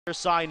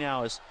side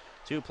now as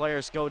two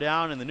players go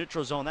down in the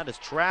neutral zone. That is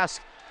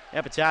Trask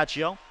and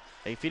Petaccio.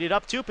 They feed it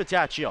up to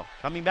Petaccio.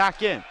 Coming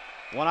back in.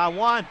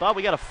 One-on-one, but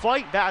we got a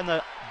fight back in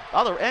the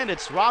other end.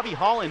 It's Robbie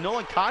Hall and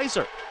Nolan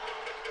Kaiser.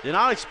 Did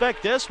not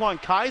expect this one.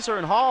 Kaiser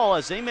and Hall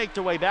as they make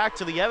their way back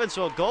to the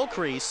Evansville goal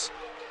crease.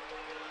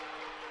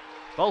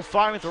 Both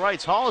firing with the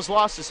rights. Hall has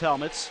lost his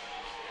helmets.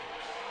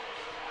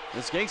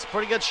 This getting some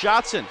pretty good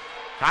shots in.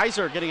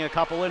 Kaiser getting a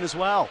couple in as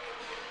well.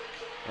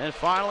 And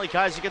finally,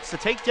 Kaiser gets the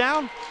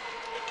takedown.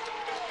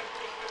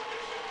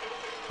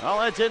 Well,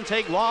 that didn't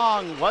take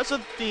long.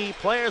 Wasn't the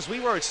players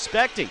we were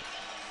expecting.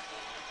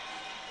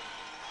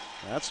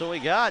 That's what we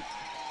got.